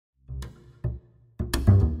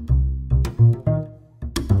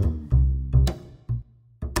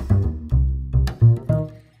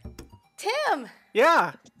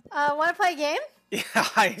Yeah. Want to play a game? Yeah,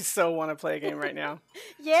 I so want to play a game right now.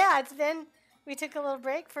 Yeah, we took a little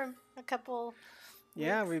break from a couple.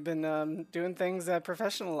 Yeah, we've been doing things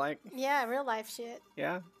professional like. Yeah, real life shit.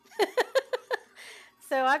 Yeah.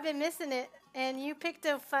 So I've been missing it, and you picked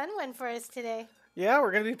a fun one for us today. Yeah,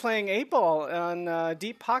 we're going to be playing 8-Ball on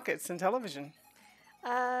Deep Pockets Intellivision.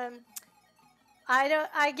 I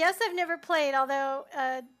guess I've never played, although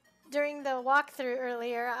during the walkthrough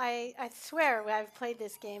earlier, I swear I've played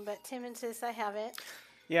this game, but Tim insists I haven't.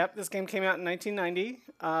 Yep, this game came out in 1990,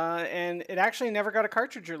 and it actually never got a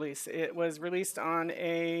cartridge release. It was released on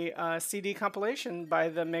a CD compilation by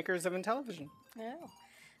the makers of Intellivision. Oh,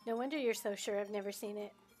 no wonder you're so sure. I've never seen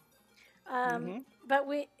it. But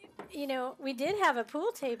we did have a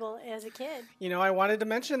pool table as a kid. You know, I wanted to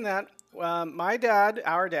mention that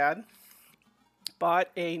our dad, bought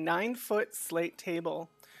a 9-foot slate table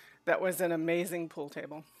that was an amazing pool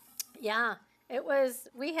table. Yeah, it was.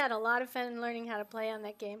 We had a lot of fun learning how to play on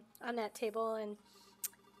that table, and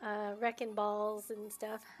wrecking balls and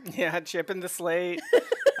stuff. Yeah, chipping the slate,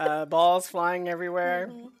 balls flying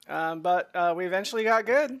everywhere. But we eventually got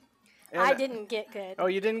good. And I didn't get good. Oh,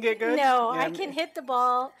 you didn't get good? No, Yeah, I can hit the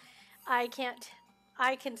ball. I can't.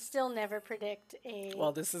 I can still never predict a.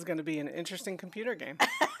 Well, this is going to be an interesting computer game.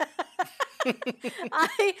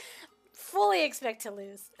 I fully expect to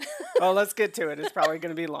lose. Well, let's get to it. It's probably going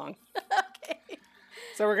to be long. Okay.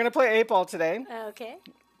 So we're going to play 8-Ball today. Okay.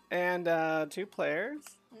 And 2 players.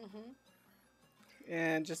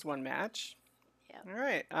 And just 1 match. Yep. All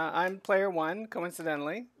right. I'm player 1,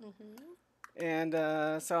 coincidentally. And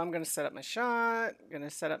so I'm going to set up my shot. Going to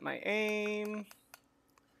set up my aim.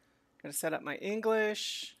 Going to set up my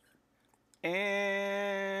English.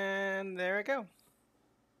 And there I go.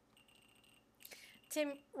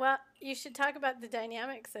 Tim, well, you should talk about the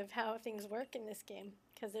dynamics of how things work in this game,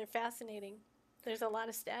 because they're fascinating. There's a lot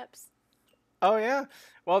of steps. Oh, yeah.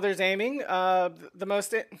 Well, there's aiming. The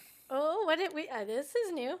most... Oh, what did we... this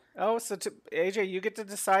is new. Oh, so AJ, you get to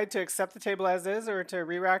decide to accept the table as is or to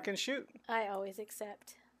re-rack and shoot. I always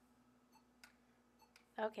accept.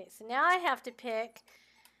 Okay, so now I have to pick...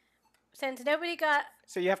 Since nobody got...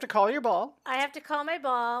 So you have to call your ball. I have to call my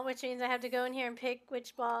ball, which means I have to go in here and pick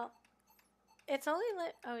which ball... It's only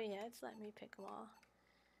oh yeah, it's letting me pick them all.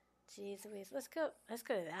 Jeez Louise, let's go to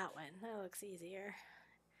that one. That looks easier.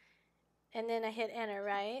 And then I hit enter,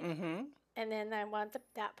 right? And then I want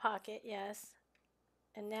that pocket, yes.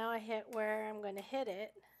 And now I hit where I'm going to hit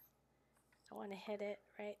it. I want to hit it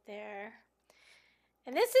right there.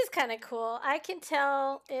 And this is kind of cool. I can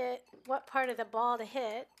tell it what part of the ball to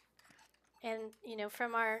hit. And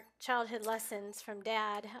from our childhood lessons from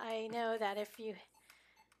Dad, I know that if you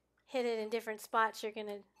hit it in different spots, you're going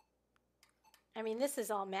to... I mean, this is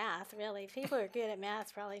all math, really. People who are good at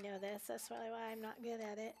math probably know this. That's probably why I'm not good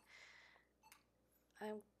at it.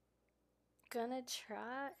 I'm going to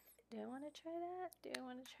try... Do I want to try that? Do I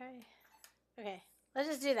want to try... Okay, let's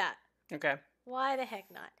just do that. Okay. Why the heck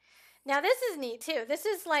not? Now, this is neat, too. This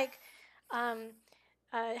is like...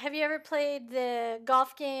 have you ever played the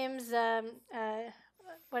golf games?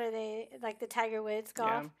 What are they? Like the Tiger Woods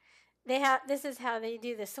golf? Yeah. This is how they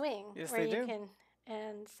do the swing. Yes, where they do.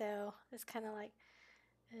 And so it's kind of like,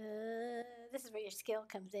 this is where your skill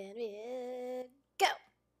comes in. Go!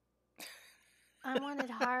 I wanted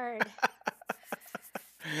hard.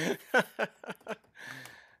 I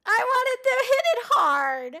wanted to hit it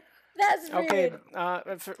hard. That's rude.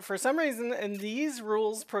 Okay, for some reason, in these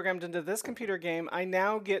rules programmed into this computer game, I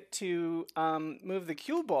now get to move the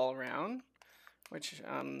cue ball around, which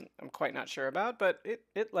I'm quite not sure about, but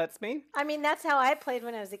it lets me. I mean, that's how I played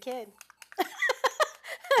when I was a kid.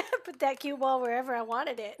 Put that cue ball wherever I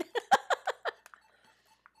wanted it.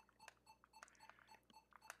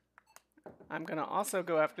 I'm going to also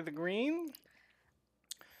go after the green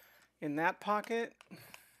in that pocket.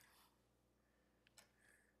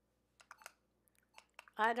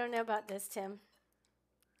 I don't know about this, Tim.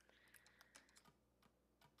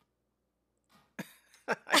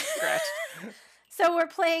 I scratched. So we're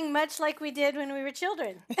playing much like we did when we were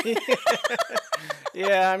children.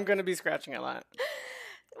 Yeah, I'm going to be scratching a lot.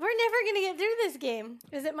 We're never going to get through this game.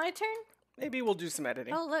 Is it my turn? Maybe we'll do some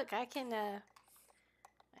editing. Oh, look, I'm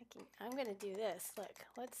going to do this. Look,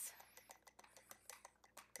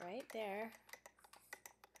 right there.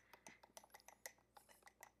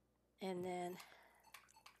 And then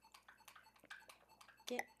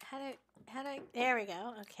there we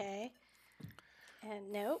go. Okay.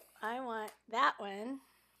 And nope, I want that one.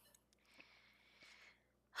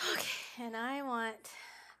 Okay, and I want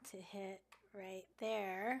to hit right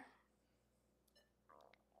there.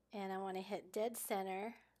 And I want to hit dead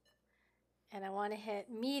center. And I want to hit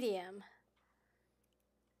medium.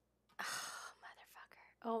 Oh,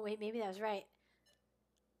 motherfucker. Oh, wait, maybe that was right.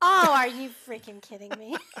 Oh, are you freaking kidding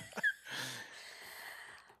me?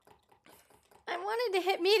 I wanted to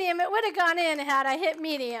hit medium. It would have gone in had I hit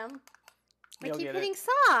medium. I keep hitting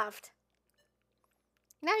soft.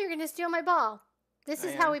 Now you're going to steal my ball. This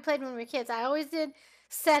is how we played when we were kids. I always did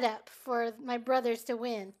setup for my brothers to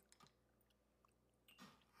win.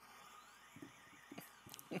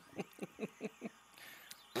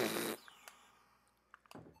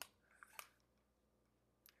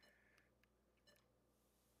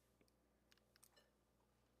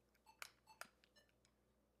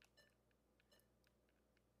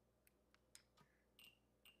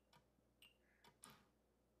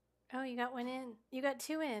 Oh, you got one in. You got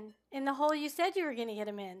two in. In the hole you said you were going to get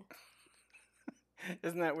them in.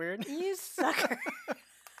 Isn't that weird? You sucker.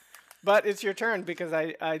 But it's your turn because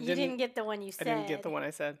I You didn't get the one you said. I didn't get the one I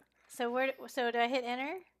said. So do I hit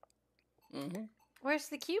enter? Mm-hmm. Where's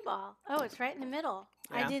the cue ball? Oh, it's right in the middle.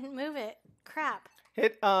 Yeah. I didn't move it. Crap.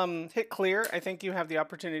 Hit clear. I think you have the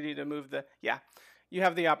opportunity to move the You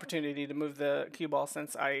have the opportunity to move the cue ball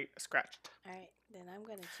since I scratched. All right, then I'm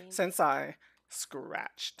going to change. Since I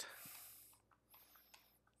scratched.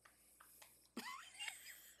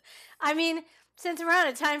 I mean, since we're on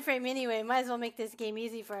a time frame anyway, might as well make this game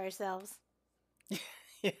easy for ourselves.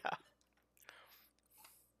 Yeah.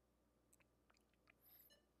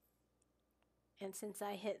 And since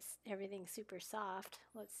I hit everything super soft,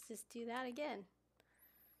 let's just do that again.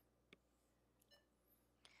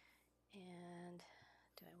 And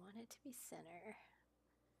do I want it to be center?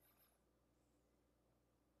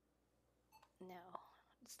 No,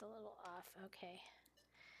 just a little off. Okay.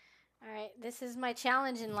 All right, this is my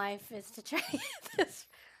challenge in life, is to try to get this.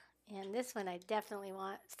 And this one I definitely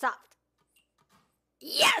want soft.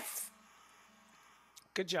 Yes!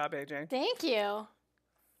 Good job, AJ. Thank you.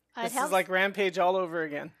 This is like Rampage all over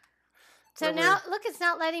again. So now, look, it's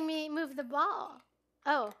not letting me move the ball.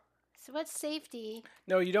 Oh, so what's safety?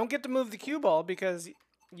 No, you don't get to move the cue ball because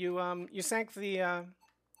you sank the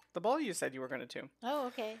ball you said you were going to. Oh,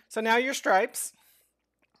 okay. So now your stripes.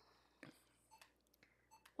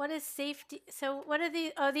 What is safety? So what are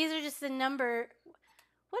these? Oh, these are just the number.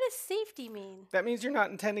 What does safety mean? That means you're not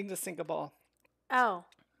intending to sink a ball. Oh,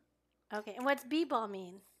 okay. And what's B-ball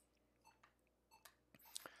mean?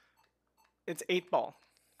 It's 8-ball.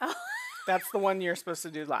 Oh. That's the one you're supposed to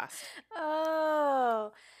do last.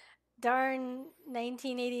 Oh, darn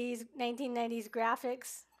 1980s, 1990s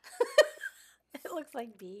graphics. It looks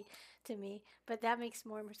like B to me, but that makes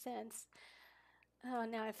more sense. Oh,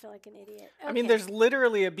 now I feel like an idiot. Okay. I mean, there's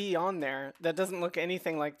literally a B on there that doesn't look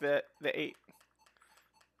anything like the 8.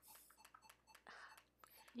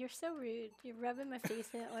 You're so rude. You're rubbing my face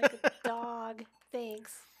in it like a dog.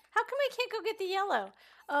 Thanks. How come I can't go get the yellow?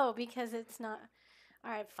 Oh, because it's not.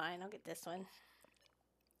 All right, fine. I'll get this one.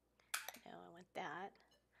 No, I want that.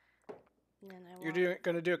 And then You're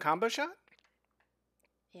going to do a combo shot?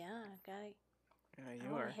 Yeah, I got it. Yeah,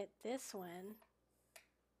 I want to hit this one.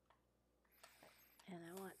 And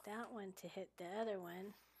I want that one to hit the other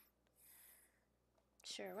one.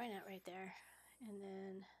 Sure, why not right there? And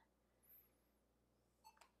then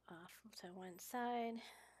off to one side.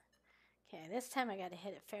 Okay, this time I got to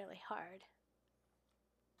hit it fairly hard.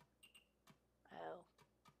 Oh,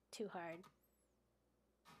 too hard.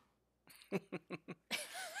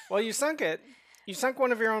 Well, you sunk it. You sunk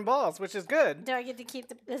one of your own balls, which is good. Do I get to keep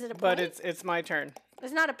the? Is it a point? But it's my turn.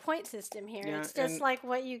 It's not a point system here. Yeah, it's just like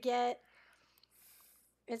what you get.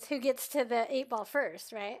 It's who gets to the 8-ball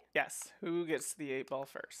first, right? Yes, who gets the 8-ball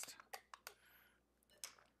first.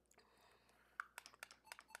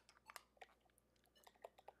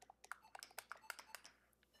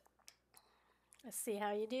 Let's see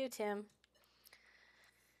how you do, Tim.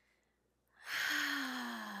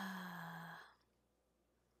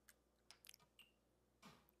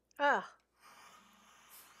 Oh.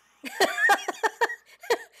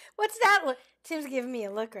 What's that look? Tim's giving me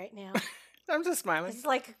a look right now. I'm just smiling. It's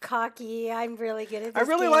like a cocky, I'm really good at this I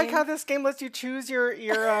really game. like how this game lets you choose your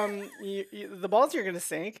the balls you're going to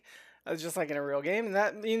sink. Just like in a real game, and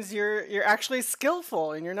that means you're actually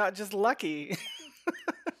skillful and you're not just lucky.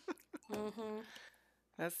 Mm-hmm.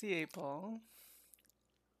 That's the 8-ball.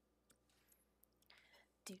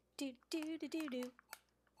 Do do do do do do.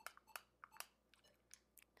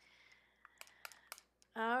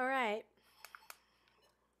 All right.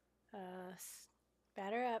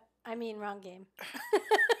 Batter up. I mean, wrong game.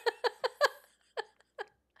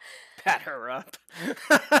 Batter up.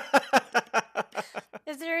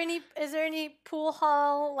 Is there any pool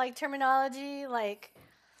hall like terminology, like,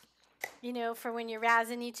 you know, for when you're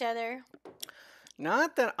razzing each other?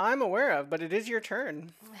 Not that I'm aware of, but it is your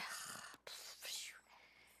turn.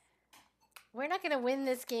 We're not going to win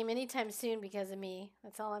this game anytime soon because of me.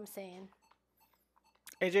 That's all I'm saying.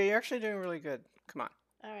 AJ, you're actually doing really good. Come on.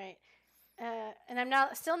 All right. And I'm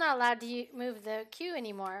still not allowed to move the cue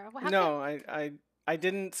anymore. No, I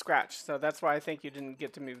didn't scratch, so that's why I think you didn't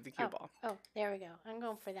get to move the cue ball. Oh, there we go. I'm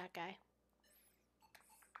going for that guy.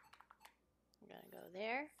 I'm going to go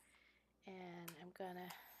there, and I'm going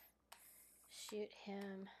to shoot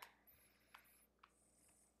him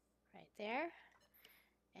right there,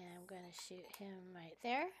 and I'm going to shoot him right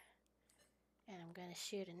there, and I'm going to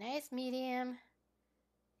shoot a nice medium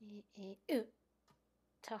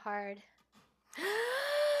to hard.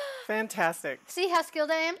 Fantastic. See how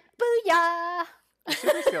skilled I am? Booyah! You're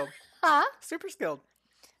super skilled. Huh? Super skilled.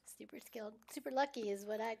 Super skilled. Super lucky is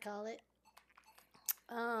what I'd call it.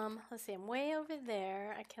 Let's see. I'm way over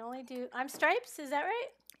there. I can only do... I'm stripes, is that right?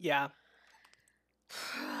 Yeah.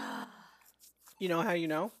 You know how you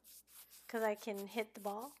know? Because I can hit the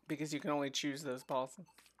ball. Because you can only choose those balls.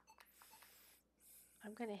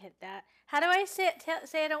 I'm going to hit that. How do I say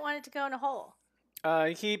I don't want it to go in a hole?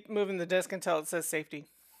 You keep moving the disc until it says safety.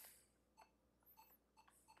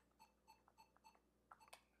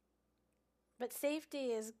 But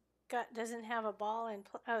safety doesn't have a ball in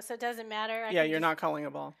so it doesn't matter. Yeah, you're not calling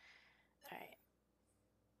a ball. All right.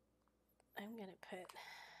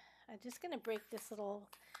 I'm just going to break this little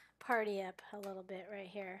party up a little bit right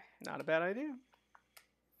here. Not a bad idea.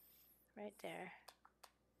 Right there.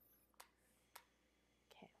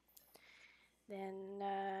 Okay. Then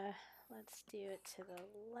let's do it to the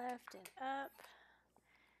left and up.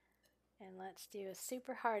 And let's do a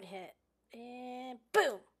super hard hit. And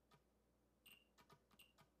boom!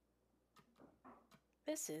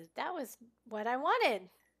 That was what I wanted.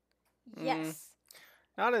 Yes.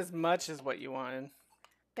 Not as much as what you wanted.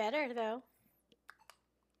 Better, though.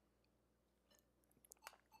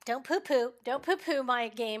 Don't poo-poo. Don't poo-poo my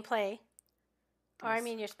gameplay. Or, I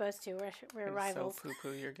mean, you're supposed to. We're rivals. So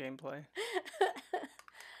poo-poo your gameplay.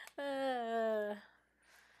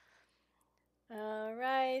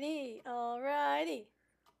 Alrighty. Alrighty.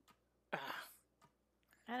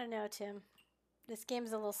 I don't know, Tim. This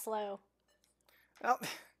game's a little slow. Well,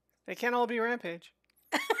 they can't all be Rampage.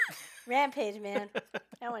 Rampage, man.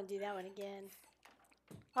 I want to do that one again.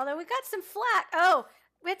 Although we got some flack. Oh,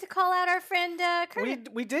 we had to call out our friend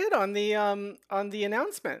Kurt. We did on the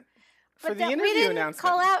announcement for the interview we didn't announcement.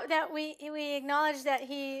 Call out that we acknowledged that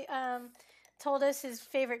he told us his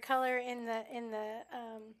favorite color in the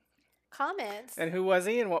comments. And who was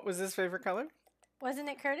he? And what was his favorite color? Wasn't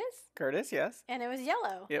it Curtis? Curtis, yes. And it was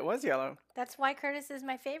yellow. It was yellow. That's why Curtis is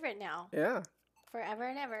my favorite now. Yeah. Forever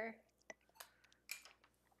and ever.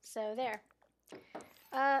 So there.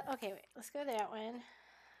 Okay, wait. Let's go that one.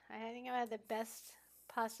 I think I had the best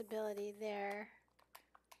possibility there.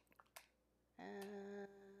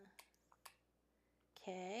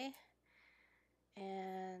 Okay.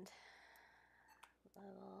 And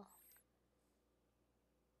little.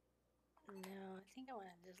 No, I think I want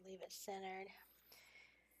to just leave it centered.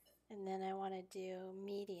 And then I want to do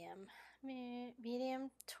medium.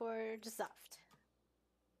 Medium towards soft.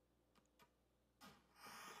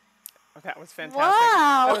 That was fantastic.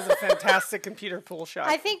 Wow. That was a fantastic computer pool shot.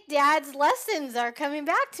 I think Dad's lessons are coming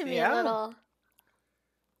back to me a little.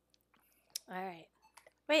 All right.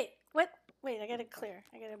 Wait, what? Wait, I got to clear.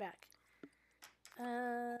 I got to go back.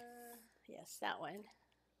 Yes, that one.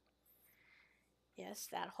 Yes,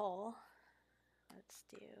 that hole. Let's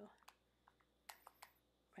do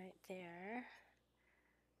right there.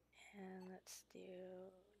 And let's do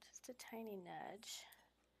just a tiny nudge.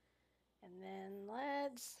 And then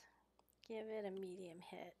let's give it a medium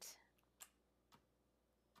hit.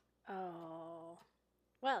 Oh.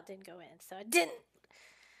 Well, it didn't go in, so it didn't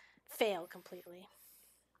fail completely.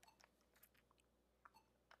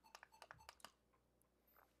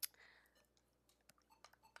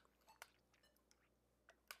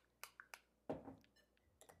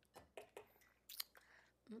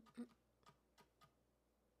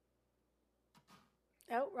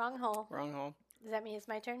 Oh, wrong hole. Wrong hole. Does that mean it's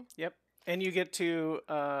my turn? Yep. And you get to,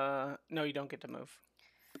 no, you don't get to move.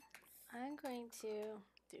 I'm going to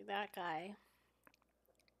do that guy.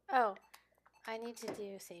 Oh, I need to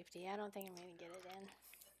do safety. I don't think I'm going to get it in.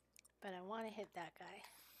 But I want to hit that guy.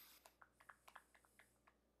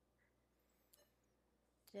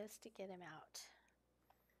 Just to get him out.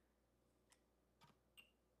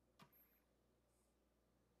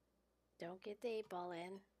 Don't get the 8-ball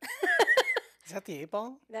in. Is that the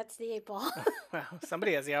 8-ball? That's the 8-ball. Wow,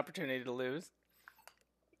 somebody has the opportunity to lose.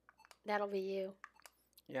 That'll be you.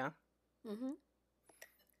 Yeah? Mm-hmm.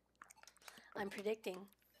 I'm predicting.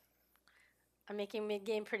 I'm making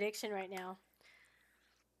mid-game prediction right now.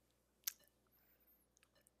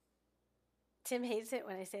 Tim hates it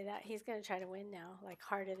when I say that. He's going to try to win now, like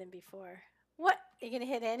harder than before. What? Are you going to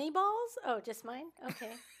hit any balls? Oh, just mine?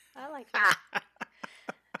 Okay. I like that.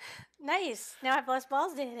 Nice. Now I have less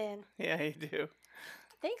balls to hit in. Yeah, you do.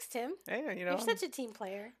 Thanks, Tim. Hey, You're such a team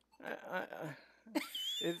player.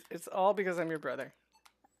 It's all because I'm your brother.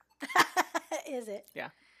 Is it?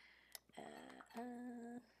 Yeah.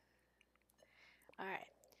 All right.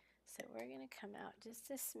 So we're going to come out just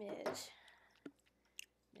a smidge.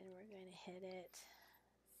 And we're going to hit it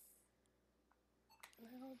a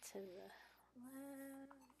little to the left,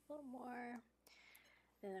 a little more.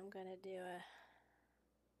 Then I'm going to do a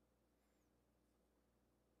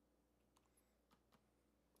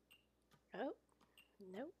oh,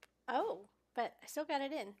 nope. Oh, but I still got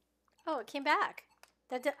it in. Oh, it came back.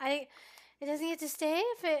 It doesn't get to stay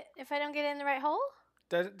if I don't get it in the right hole.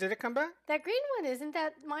 Did it come back? That green one, isn't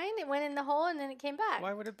that mine? It went in the hole and then it came back.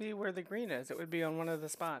 Why would it be where the green is? It would be on one of the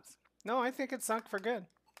spots. No, I think it's sunk for good.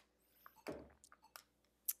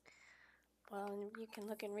 Well, you can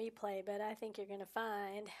look in replay, but I think you're going to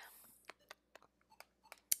find.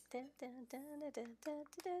 Dun, dun, dun, dun, dun, dun,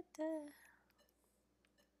 dun, dun.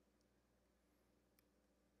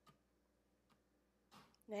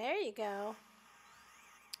 There you go.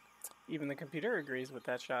 Even the computer agrees with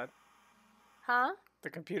that shot. Huh? The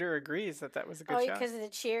computer agrees that was a good shot. Oh, because of the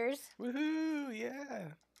cheers? Woohoo,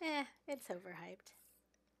 yeah. It's overhyped.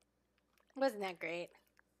 Wasn't that great?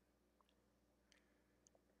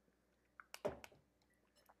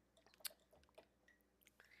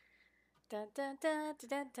 Dun, dun, dun, dun,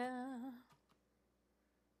 dun, dun.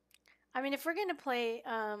 I mean, if we're going to play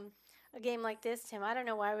a game like this, Tim, I don't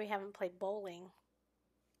know why we haven't played bowling.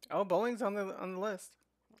 Oh, bowling's on the list.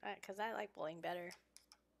 Because I like bowling better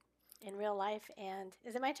in real life. And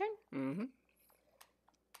is it my turn? Mm-hmm.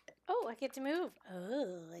 Oh, I get to move.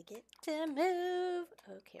 Oh, I get to move.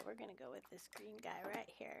 Okay, we're going to go with this green guy right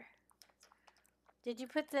here. Did you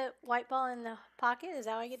put the white ball in the pocket? Is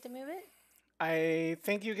that how I get to move it? I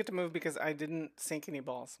think you get to move because I didn't sink any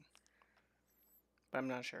balls. But I'm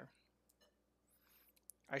not sure.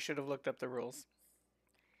 I should have looked up the rules.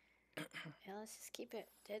 Yeah, let's just keep it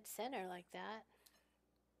dead center like that.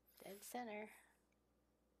 Dead center.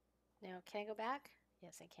 Now, can I go back?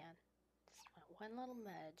 Yes, I can. Just want one little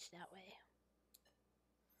nudge that way.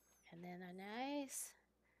 And then a nice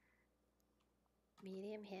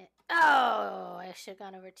medium hit. Oh, I should have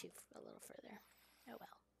gone over a little further. Oh,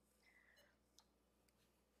 well.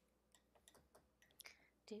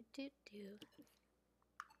 Do, do, do.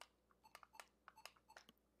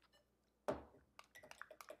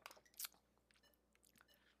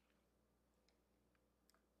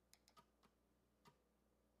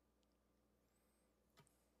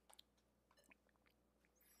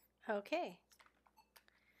 Okay.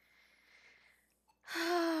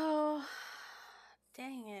 Oh,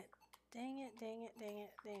 dang it. Dang it, dang it, dang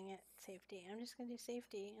it, dang it. Safety. I'm just going to do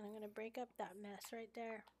safety, and I'm going to break up that mess right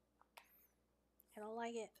there. I don't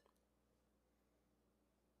like it.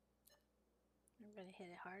 I'm going to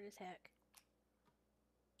hit it hard as heck.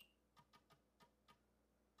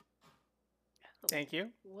 Oh, thank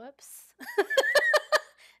you. Whoops.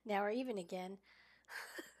 Now we're even again.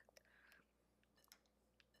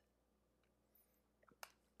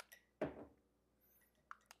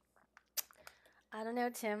 I don't know,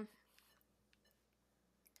 Tim.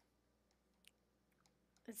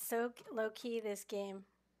 It's so low-key, this game.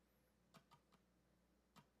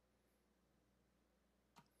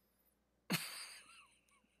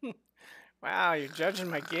 Wow, you're judging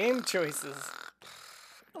my game choices.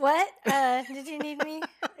 What? Did you need me?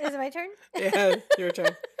 Is it my turn? Yeah, your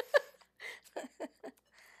turn.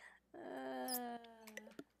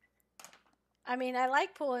 I mean, I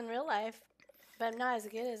like pool in real life, but I'm not as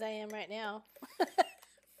good as I am right now.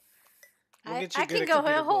 I can go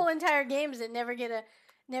whole entire games and never get a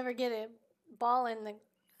ball in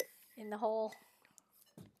the hole.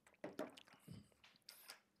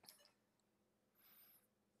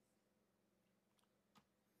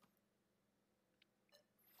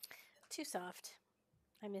 Too soft.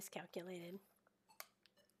 I miscalculated.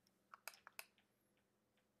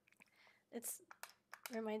 It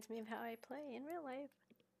reminds me of how I play in real life.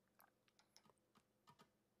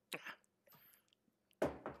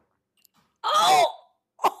 Oh!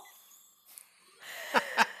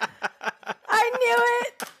 I knew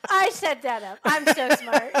it. I set that up. I'm so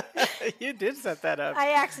smart. You did set that up.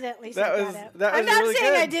 I accidentally set that up. I'm not really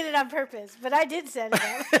saying good. I did it on purpose, but I did set it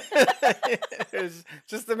up. It was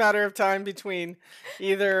just a matter of time between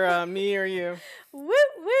either me or you. Woo,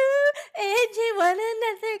 woo. AJ won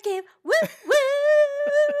another game. Woo,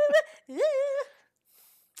 woo.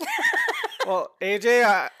 Well, AJ,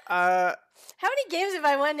 How many games have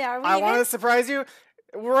I won now? Are we I even? want to surprise you.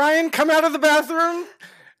 Ryan, come out of the bathroom.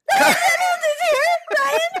 Reynolds is here,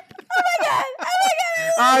 Ryan. Oh my god! Oh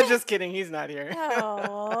my god! Just kidding. He's not here.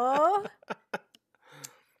 Oh,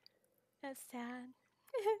 that's sad.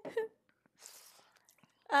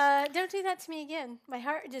 Don't do that to me again. My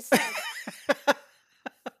heart just sank.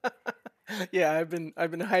 Yeah, I've been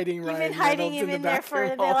hiding You've Ryan been hiding Reynolds him in there for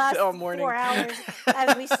the all last morning. 4 hours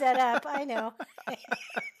as we set up. I know.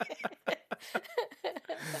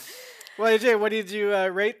 Well, AJ, what did you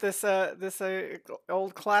rate this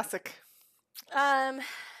old classic? I'm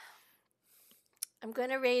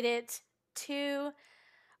gonna rate it 2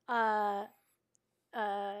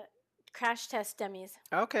 crash test dummies.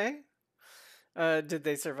 Okay. Did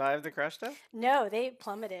they survive the crash test? No, they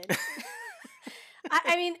plummeted.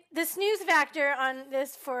 I mean, the snooze factor on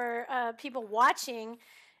this for people watching,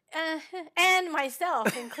 and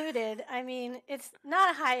myself included, I mean, it's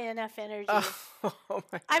not high enough energy. Oh my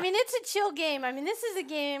God. I mean, it's a chill game. I mean, this is a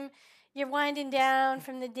game you're winding down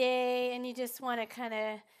from the day, and you just want to kind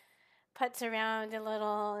of putz around a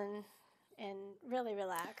little and really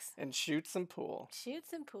relax. And shoot some pool. Shoot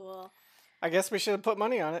some pool. I guess we should have put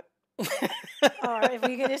money on it. Or are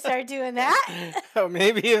we going to start doing that? Oh,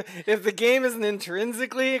 maybe if the game isn't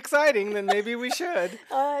intrinsically exciting, then maybe we should.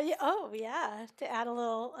 Yeah, oh, yeah. To add a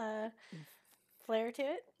little flair to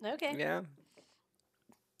it. Okay. Yeah.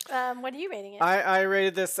 What are you rating it? I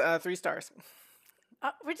rated this 3 stars.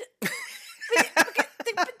 We're just,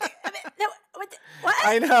 what?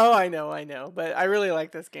 I know. But I really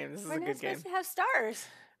like this game. This is We're a not good game. supposed to have stars.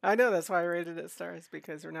 I know, that's why I rated it stars,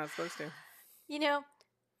 because we're not supposed to. You know,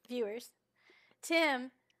 viewers,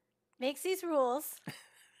 Tim makes these rules,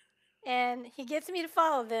 and he gets me to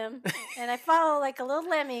follow them, and I follow like a little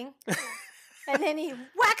lemming, and then he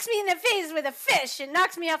whacks me in the face with a fish and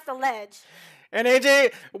knocks me off the ledge. And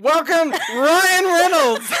AJ, welcome Ryan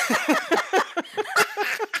Reynolds.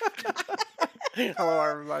 Hello,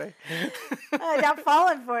 everybody. Not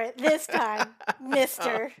falling for it this time,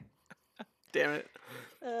 mister. Damn it.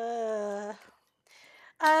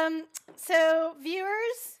 So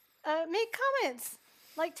viewers, make comments.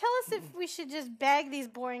 Like, tell us if we should just bag these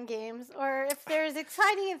boring games, or if they're as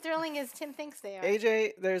exciting and thrilling as Tim thinks they are.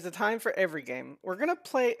 AJ, there's a time for every game. We're gonna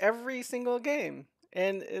play every single game,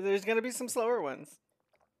 and there's gonna be some slower ones.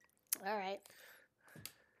 All right.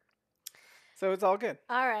 So it's all good.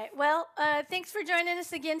 All right. Well, thanks for joining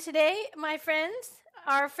us again today, my friends,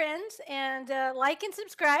 our friends, and like and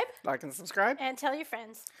subscribe. Like and subscribe. And tell your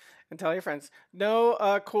friends. And tell your friends.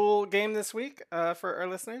 No cool game this week for our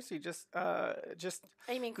listeners. You just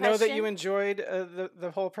You mean know that question? you enjoyed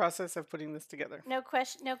the whole process of putting this together. No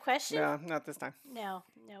question? No question? No, not this time. No.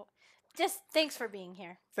 Just thanks for being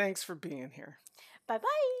here. Thanks for being here. Bye-bye.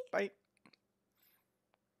 Bye.